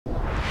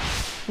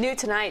New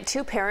tonight,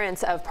 two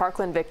parents of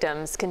Parkland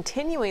victims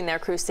continuing their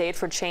crusade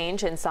for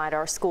change inside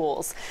our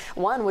schools.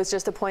 One was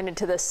just appointed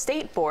to the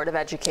State Board of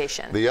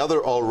Education. The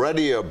other,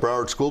 already a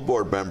Broward School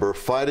Board member,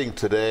 fighting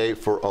today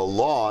for a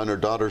law in her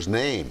daughter's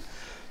name.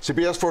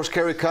 CBS 4's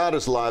Carey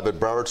is live at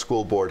Broward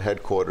School Board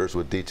headquarters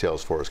with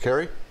details for us.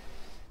 Carey?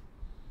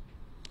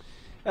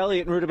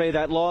 Elliot and Rudabay,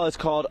 that law is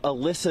called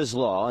Alyssa's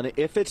Law, and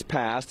if it's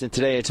passed, and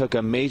today it took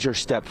a major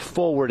step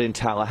forward in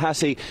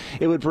Tallahassee,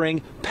 it would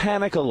bring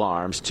panic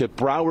alarms to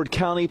Broward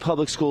County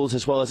Public Schools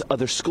as well as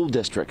other school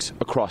districts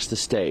across the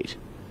state.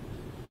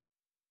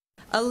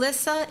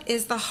 Alyssa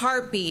is the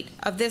heartbeat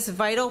of this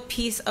vital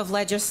piece of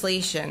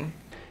legislation.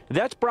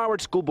 That's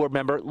Broward School Board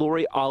member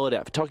Lori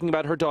Alyssa talking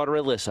about her daughter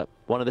Alyssa,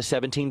 one of the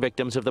 17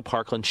 victims of the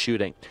Parkland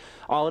shooting.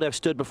 Alyssa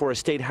stood before a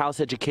State House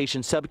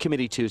Education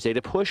Subcommittee Tuesday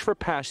to push for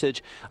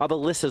passage of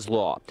Alyssa's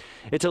Law.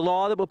 It's a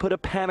law that will put a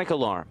panic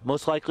alarm,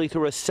 most likely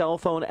through a cell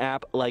phone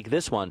app like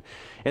this one,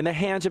 in the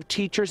hands of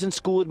teachers and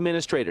school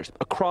administrators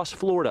across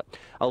Florida,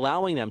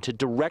 allowing them to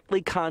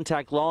directly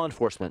contact law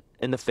enforcement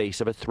in the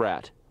face of a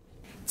threat.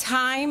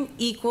 Time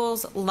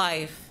equals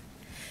life.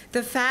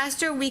 The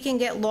faster we can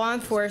get law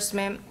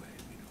enforcement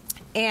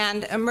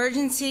and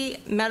emergency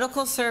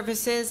medical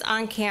services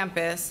on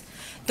campus,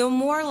 the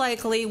more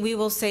likely we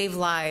will save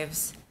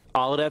lives.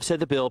 Alyssa said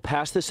the bill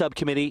passed the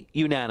subcommittee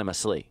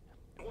unanimously.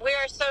 We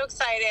are so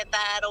excited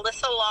that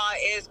Alyssa Law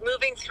is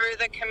moving through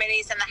the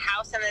committees in the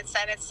House and the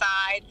Senate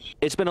side.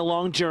 It's been a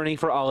long journey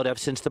for Alyssa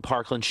since the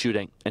Parkland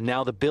shooting, and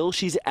now the bill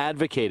she's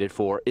advocated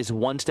for is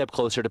one step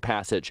closer to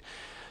passage.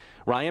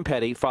 Ryan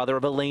Petty, father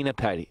of Elena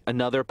Petty,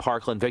 another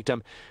Parkland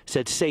victim,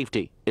 said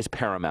safety is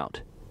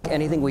paramount.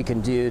 Anything we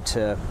can do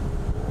to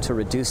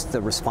reduce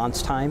the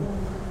response time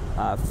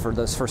for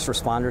those first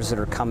responders that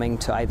are coming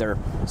to either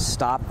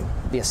stop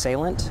the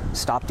assailant,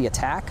 stop the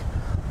attack,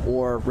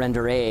 or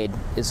render aid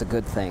is a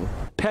good thing.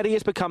 Petty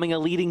is becoming a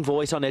leading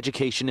voice on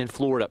education in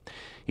Florida.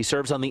 He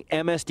serves on the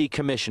MSD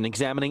Commission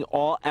examining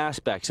all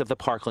aspects of the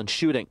Parkland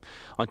shooting.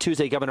 On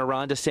Tuesday, Governor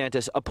Ron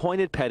DeSantis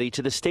appointed Petty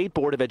to the State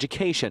Board of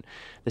Education.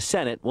 The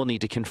Senate will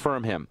need to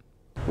confirm him.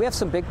 We have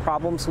some big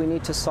problems we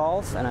need to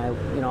solve, and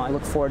I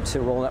look forward to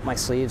rolling up my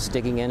sleeves,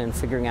 digging in, and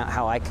figuring out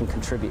how I can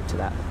contribute to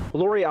that.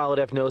 Lori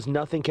Alyssa knows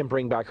nothing can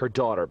bring back her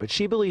daughter, but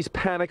she believes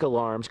panic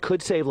alarms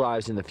could save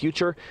lives in the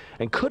future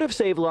and could have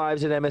saved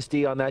lives at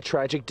MSD on that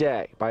tragic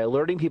day by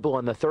alerting people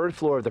on the third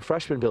floor of the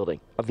freshman building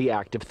of the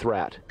active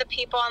threat. The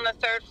people on the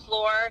third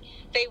floor,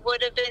 they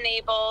would have been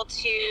able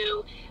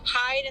to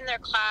hide in their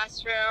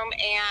classroom,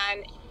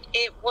 and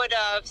it would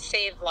have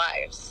saved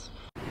lives.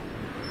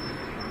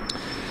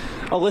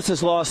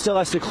 Alyssa's Law still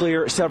has to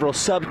clear several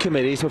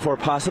subcommittees before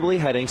possibly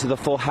heading to the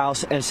full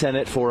House and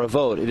Senate for a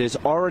vote. It is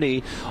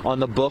already on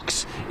the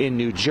books in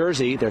New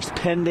Jersey. There's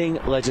pending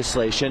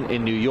legislation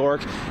in New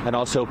York and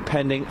also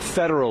pending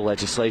federal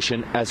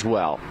legislation as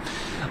well.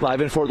 Live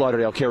in Fort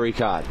Lauderdale, Carey,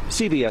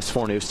 CBS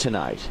 4 News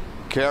Tonight.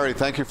 Carey,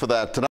 thank you for that. Tonight